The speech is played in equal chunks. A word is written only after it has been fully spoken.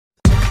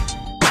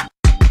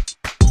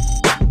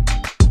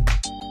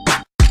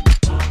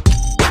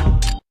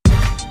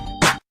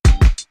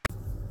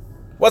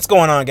What's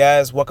going on,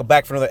 guys? Welcome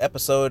back for another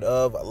episode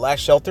of Last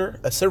Shelter,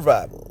 a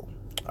Survival.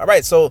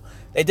 Alright, so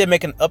they did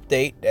make an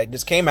update that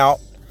just came out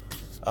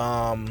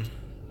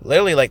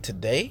literally like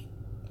today,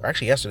 or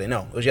actually yesterday.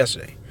 No, it was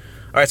yesterday.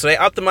 Alright, so they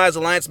optimized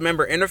Alliance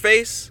member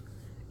interface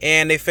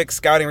and they fixed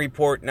scouting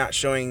report not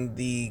showing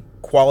the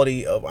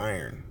quality of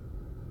iron.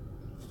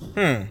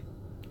 Didn't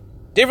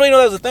really know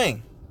that was a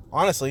thing,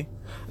 honestly.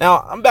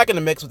 Now, I'm back in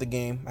the mix with the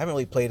game. I haven't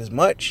really played as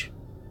much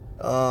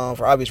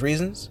for obvious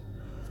reasons.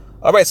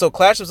 Alright, so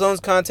Clash of Zones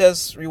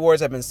contest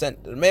rewards have been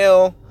sent to the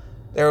mail.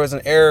 There was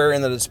an error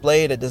in the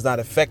display that does not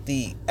affect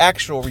the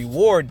actual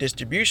reward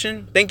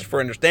distribution. Thank you for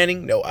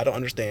understanding. No, I don't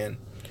understand.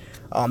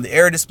 The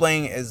error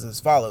displaying is as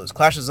follows.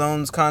 Clash of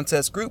Zones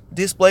contest group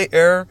display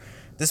error.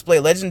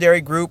 Display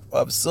legendary group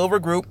of silver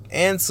group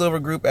and silver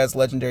group as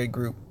legendary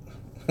group.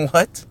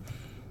 What?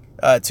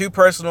 2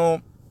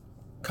 personal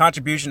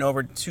contribution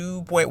over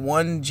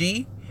 2.1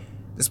 G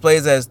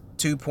displays as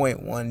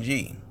 2.1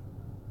 G.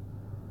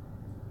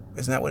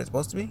 Isn't that what it's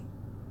supposed to be?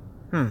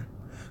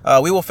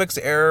 We will fix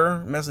the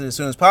error message as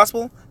soon as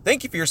possible.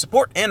 Thank you for your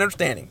support and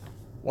understanding.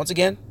 Once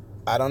again,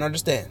 I don't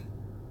understand.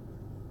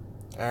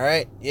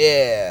 Alright,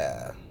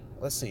 yeah.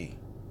 Let's see.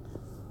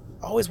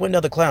 Always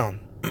Wendell the Clown.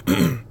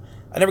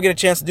 I never get a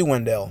chance to do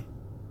Wendell.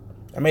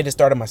 I made this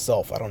start it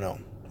myself. I don't know.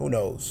 Who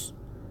knows?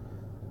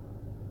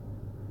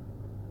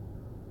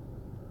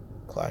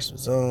 Clash of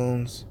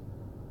Zones.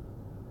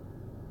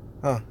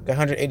 Got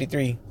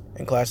 183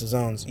 in Clash of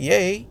Zones.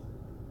 Yay.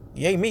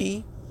 Yay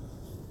me.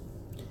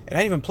 And I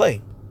didn't even play.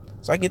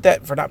 So I can get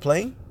that for not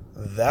playing?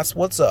 That's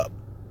what's up.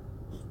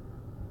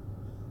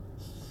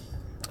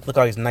 Look at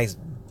all these nice,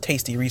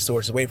 tasty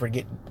resources waiting for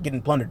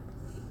getting plundered.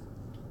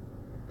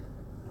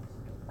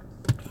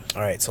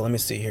 Alright, so let me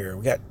see here.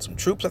 We got some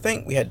troops, I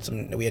think. We had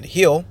to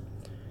heal.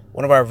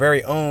 One of our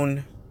very own,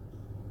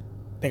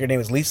 I think her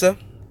name is Lisa,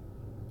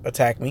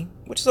 attacked me,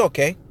 which is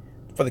okay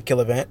for the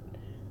kill event.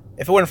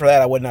 If it wasn't for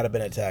that, I would not have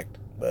been attacked.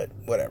 But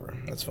whatever,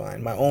 that's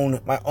fine. My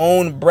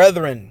own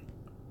brethren,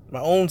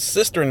 my own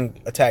sister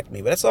attacked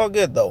me, but that's all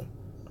good though.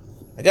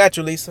 I got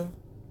you, Lisa.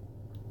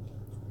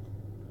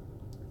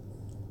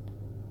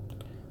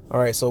 All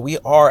right, so we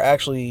are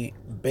actually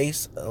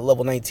base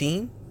level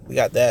 19. We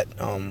got that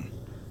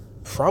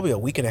probably a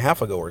week and a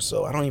half ago or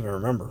so. I don't even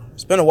remember.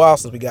 It's been a while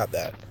since we got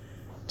that.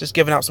 Just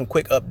giving out some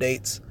quick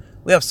updates.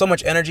 We have so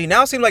much energy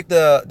now. It seems like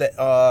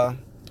the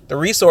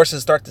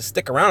resources start to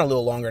stick around a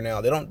little longer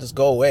now. They don't just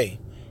go away.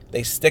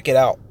 They stick it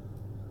out.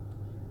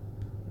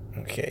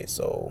 Okay,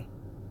 so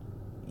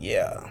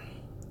yeah,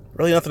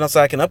 really nothing else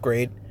I can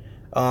upgrade.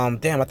 Damn,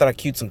 I thought I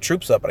queued some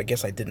troops up, but I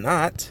guess I did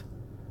not.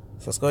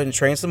 So let's go ahead and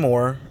train some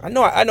more. I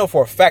know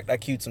for a fact I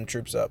queued some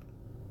troops up,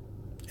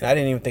 and I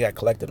didn't even think I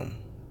collected them.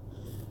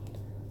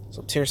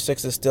 So tier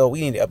 6 is still.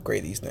 We need to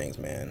upgrade these things,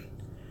 man.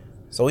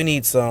 So we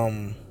need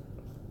 8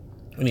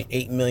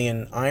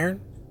 million iron.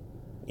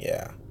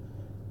 Yeah.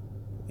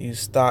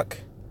 Use stock.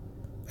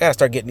 I gotta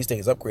start getting these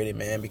things upgraded,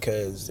 man,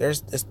 because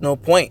there's no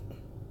point.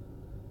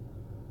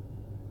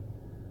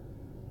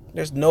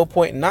 There's no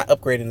point in not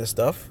upgrading this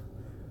stuff.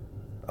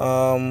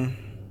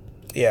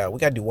 Yeah, we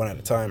gotta do one at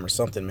a time or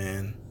something,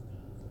 man.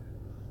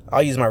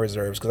 I'll use my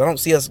reserves because I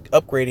don't see us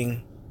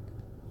upgrading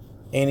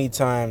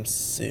anytime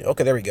soon.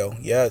 Okay, there we go.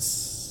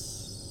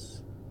 Yes.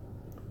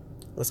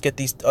 Let's get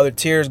these other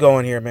tiers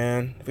going here,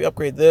 man. If we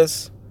upgrade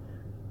this,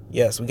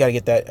 yes, we gotta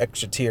get that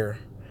extra tier.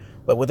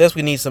 But with this,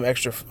 we need some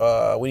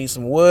extra, we need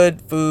some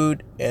wood,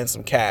 food, and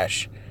some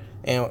cash.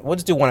 And we'll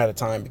just do one at a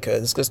time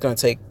because it's just going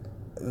to take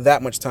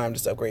that much time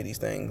just to upgrade these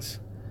things.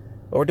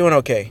 But we're doing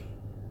okay.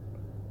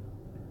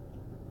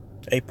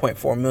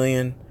 8.4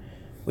 million.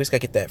 We just got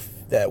to get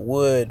that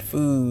wood,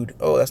 food.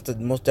 Oh, that's the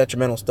most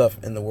detrimental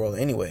stuff in the world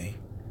anyway.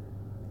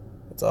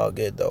 It's all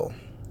good, though.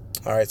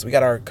 All right, so we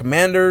got our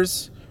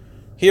commanders,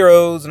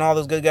 heroes, and all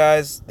those good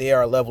guys. They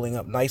are leveling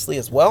up nicely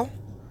as well.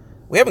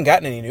 We haven't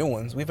gotten any new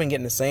ones. We've been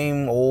getting the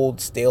same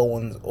old stale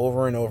ones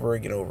over and over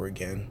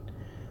again.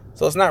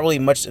 So it's not really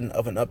much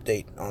of an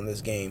update on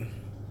this game.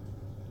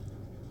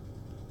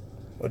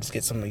 We'll just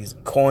get some of these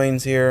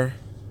coins here.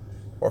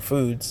 Or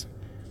foods.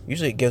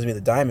 Usually it gives me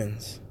the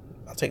diamonds.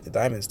 I'll take the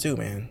diamonds too,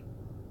 man.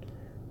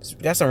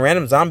 We got some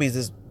random zombies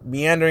just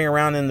meandering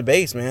around in the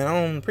base, man. I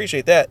don't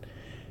appreciate that.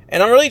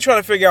 And I'm really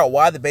trying to figure out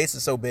why the base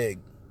is so big.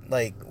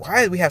 Like,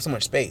 why do we have so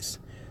much space?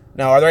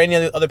 Now, are there any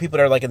other people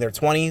that are like in their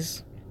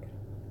 20s?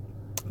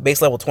 Base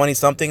level 20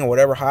 something or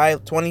whatever, high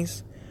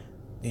 20s.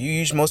 Do you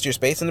use most of your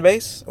space in the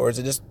base, or is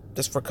it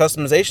just for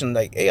customization?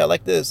 Like, hey, I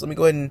like this. Let me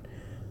go ahead and.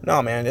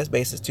 No, man, this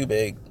base is too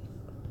big.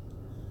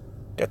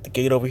 Got the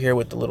gate over here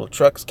with the little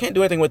trucks. Can't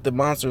do anything with the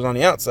monsters on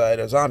the outside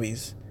or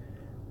zombies,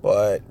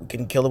 but we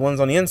can kill the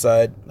ones on the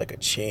inside like a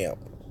champ.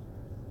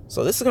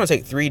 So this is gonna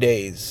take 3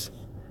 days.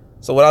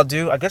 So what I'll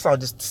do, I guess I'll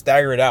just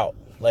stagger it out.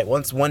 Like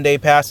once one day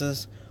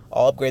passes,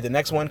 I'll upgrade the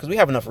next one because we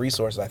have enough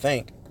resources, I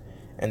think,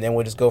 and then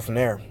we'll just go from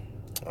there.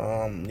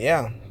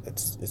 Yeah,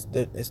 it's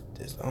I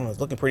don't know, it's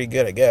looking pretty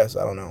good, I guess.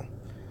 I don't know.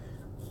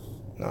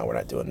 No, we're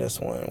not doing this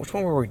one. Which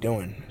one were we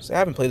doing? See, I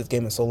haven't played this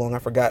game in so long, I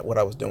forgot what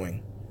I was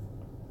doing.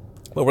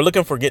 But we're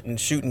looking for getting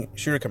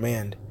shooter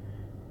command.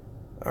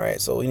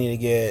 Alright, so we need to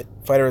get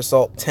Fighter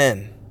Assault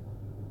 10.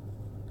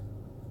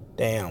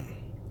 Damn.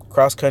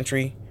 Cross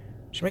country.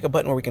 Should make a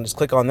button where we can just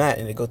click on that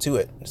and it go to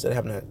it instead of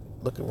having to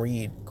look and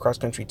read. Cross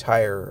country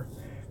tire.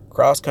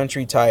 Cross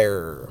country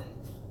tire.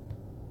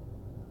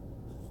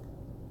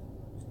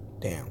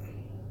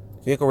 Damn.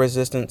 Vehicle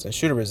resistance and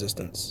shooter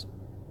resistance.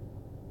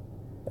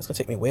 That's gonna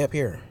take me way up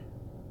here.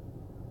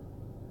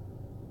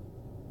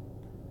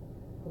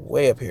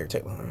 Way up here.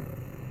 Take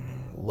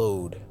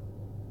load.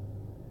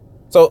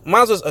 So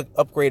might as well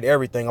upgrade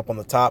everything up on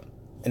the top,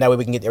 and that way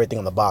we can get everything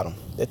on the bottom.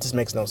 That just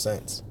makes no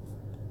sense.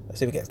 Let's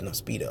see if we got enough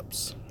speed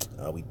ups.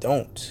 We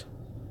don't.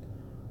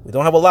 We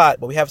don't have a lot,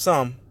 but we have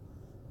some.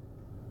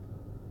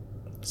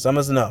 Some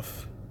is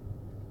enough.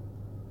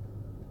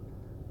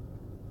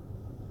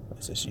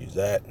 Let's just use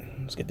that.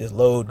 Let's get this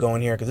load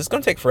going here, because it's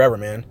going to take forever,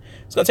 man.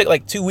 It's going to take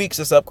like 2 weeks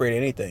just to upgrade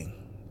anything.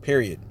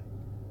 Period.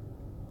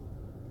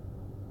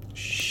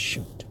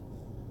 Shoot.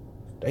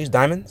 Did I use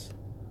diamonds?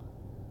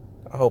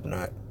 I hope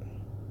not.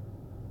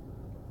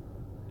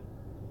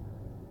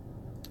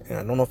 And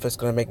I don't know if it's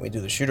going to make me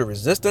do the shooter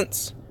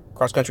resistance.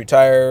 Cross-country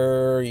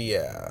tire,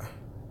 yeah.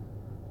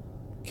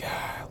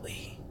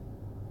 Golly.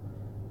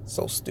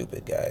 So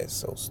stupid, guys.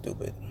 So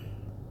stupid.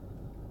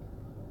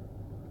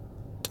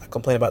 I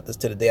complain about this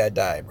till the day I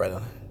die,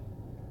 brother.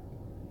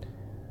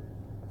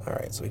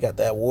 Alright, so we got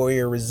that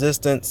warrior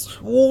resistance.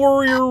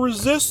 Warrior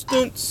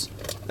resistance!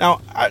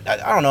 Now, I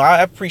don't know.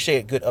 I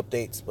appreciate good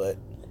updates, but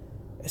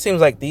it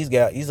seems like these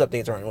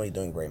updates aren't really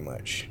doing very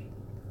much.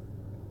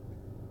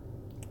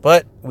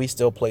 But we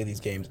still play these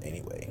games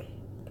anyway.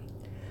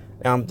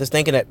 Now, I'm just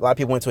thinking that a lot of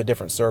people went to a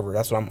different server.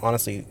 That's what I'm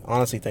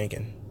honestly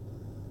thinking.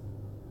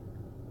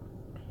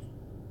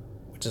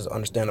 Which is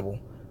understandable.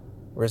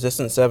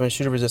 Resistance 7,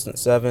 shooter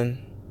resistance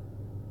 7.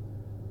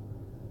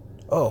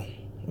 Oh,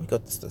 let me go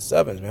to the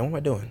 7s, man. What am I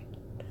doing?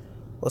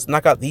 Let's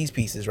knock out these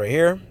pieces right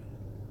here.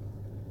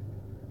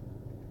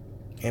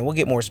 And we'll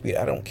get more speed.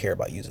 I don't care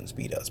about using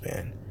speed ups,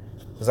 man.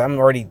 Because I'm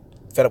already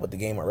fed up with the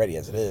game already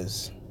as it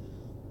is.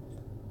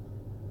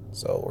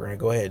 So we're going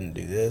to go ahead and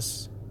do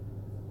this.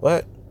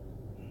 What?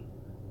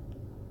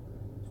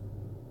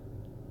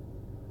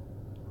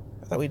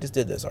 I thought we just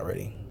did this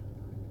already.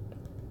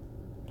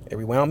 It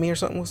rewound me or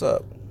something? What's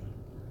up?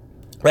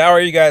 How are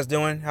you guys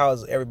doing?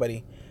 How's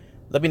everybody?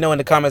 Let me know in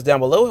the comments down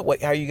below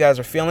how you guys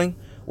are feeling.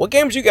 What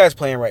games you guys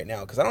playing right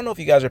now? Because I don't know if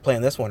you guys are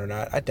playing this one or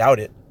not. I doubt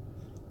it.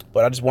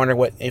 But I just wonder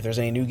if there's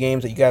any new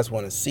games that you guys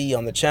want to see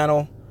on the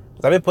channel.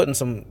 I've been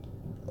posting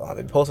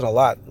a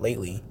lot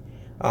lately.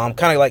 I'm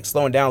kind of like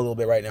slowing down a little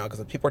bit right now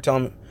because people are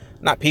telling me,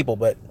 not people,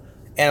 but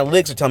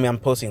analytics are telling me I'm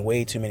posting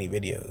way too many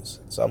videos.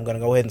 So I'm going to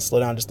go ahead and slow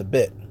down just a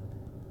bit.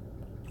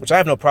 Which I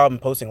have no problem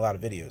posting a lot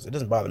of videos. It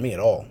doesn't bother me at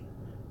all.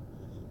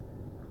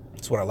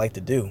 It's what I like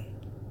to do.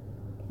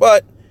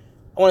 But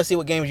I want to see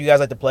what games you guys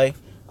like to play.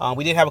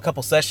 We did have a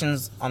couple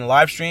sessions on the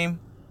live stream.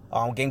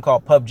 A game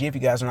called PUBG, if you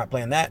guys are not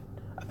playing that.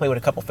 I played with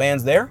a couple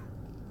fans there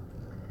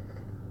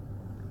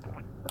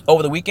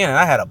over the weekend, and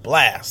I had a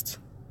blast.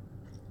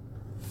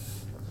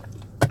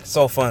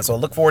 So fun. So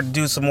look forward to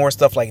do some more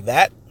stuff like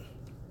that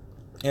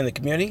in the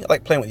community. I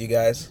like playing with you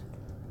guys.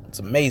 It's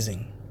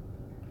amazing.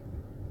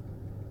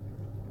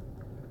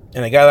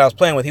 And the guy that I was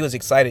playing with, he was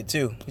excited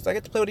too. He's like, I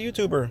get to play with a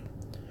YouTuber.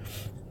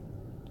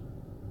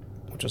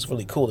 Which was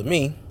really cool to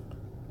me.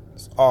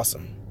 It's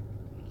awesome.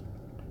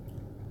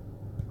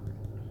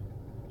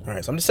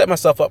 Alright, so I'm just setting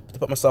myself up to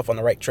put myself on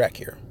the right track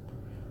here.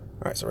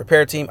 Alright, so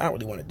repair team. I don't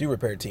really want to do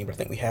repair team, but I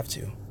think we have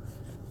to.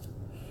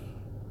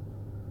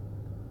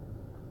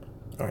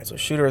 Alright, so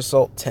shooter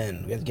assault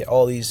 10. We have to get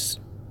all these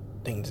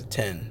things to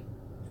 10.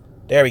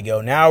 There we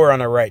go. Now we're on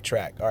the right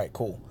track. Alright,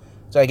 cool.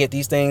 So I get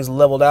these things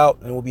leveled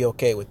out, and we'll be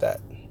okay with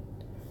that.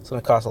 It's going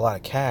to cost a lot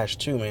of cash,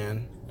 too,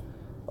 man.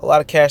 A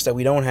lot of cash that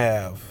we don't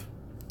have.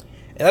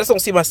 And I just don't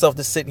see myself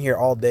just sitting here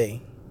all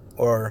day.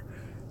 Or,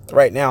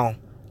 right now,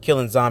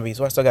 killing zombies.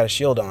 Well, I still got a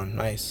shield on.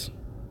 Nice.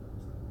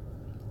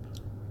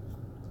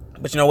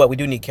 But you know what? We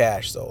do need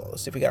cash, so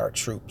let's see if we got our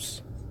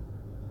troops.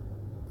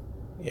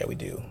 Yeah, we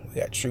do.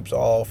 We got troops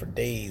all for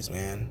days,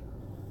 man.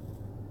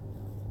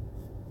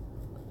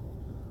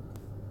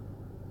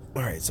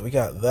 Alright, so we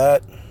got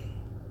that.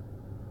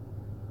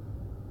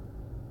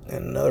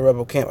 And another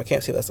rebel camp. I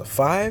can't see if that's a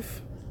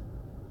 5.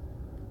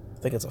 I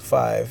think it's a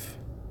 5.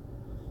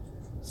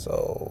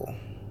 So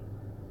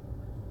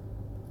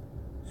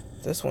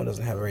this one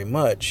doesn't have very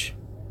much.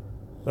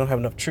 We don't have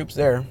enough troops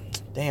there.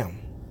 Damn.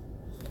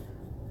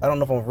 I don't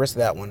know if I'm going to risk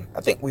that one.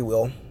 I think we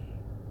will.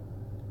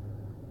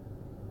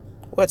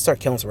 We'll have to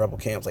start killing some rebel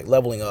camps, like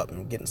leveling up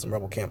and getting some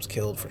rebel camps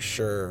killed for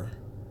sure.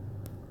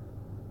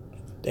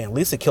 Damn,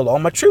 Lisa killed all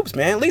my troops,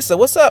 man. Lisa,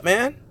 what's up,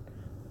 man?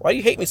 Why do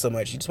you hate me so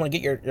much? You just want to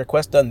get your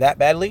quest done that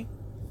badly?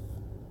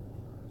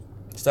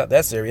 It's not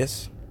that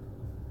serious.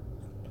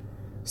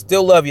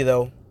 Still love you,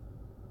 though.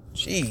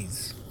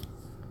 Jeez.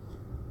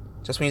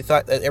 Just when you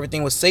thought that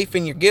everything was safe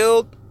in your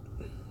guild,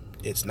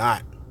 it's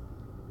not.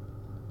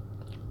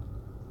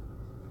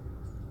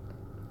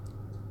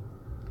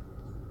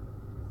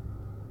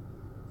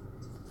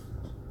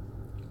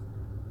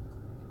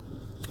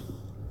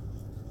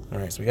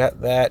 Alright, so we got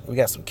that. We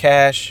got some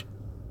cash.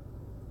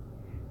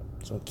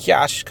 Some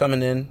cash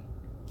coming in.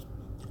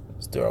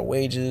 Let's do our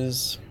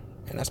wages.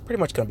 And that's pretty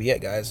much going to be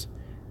it, guys.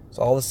 It's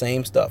all the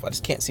same stuff. I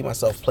just can't see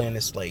myself playing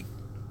this, like,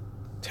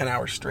 10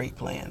 hours straight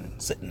playing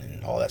and sitting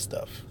and all that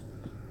stuff.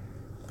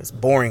 It's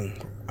boring.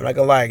 I'm not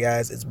going to lie,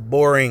 guys. It's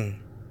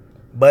boring.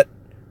 But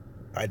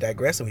I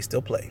digress, and we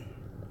still play.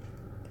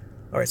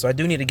 Alright, so I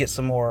do need to get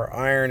some more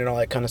iron and all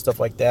that kind of stuff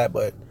like that.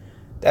 But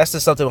that's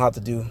just something we'll have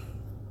to do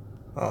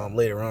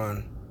later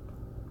on.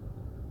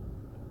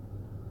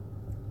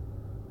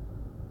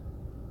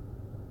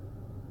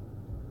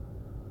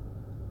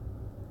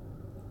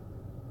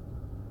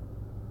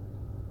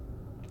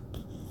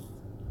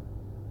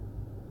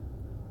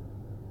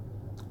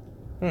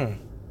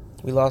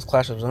 We lost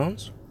Clash of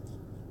Zones.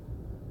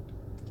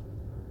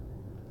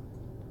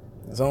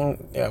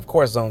 Zone, yeah, of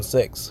course, Zone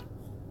 6.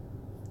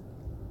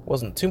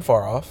 Wasn't too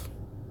far off.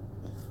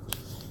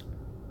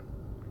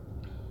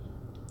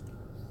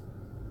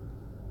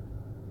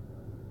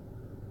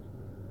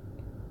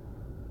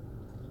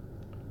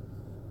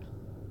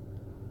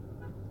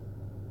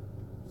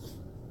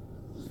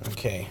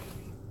 Okay.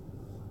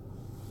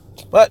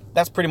 But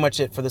that's pretty much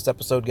it for this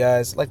episode,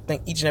 guys. I'd like to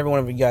thank each and every one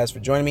of you guys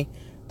for joining me.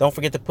 Don't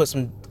forget to put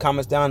some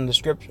comments down in the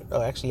description,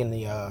 actually in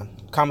the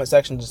comment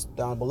section just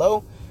down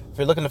below. If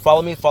you're looking to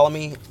follow me,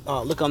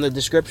 look on the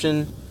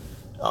description.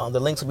 The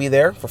links will be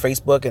there for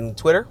Facebook and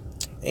Twitter.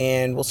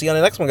 And we'll see you on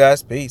the next one,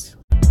 guys. Peace.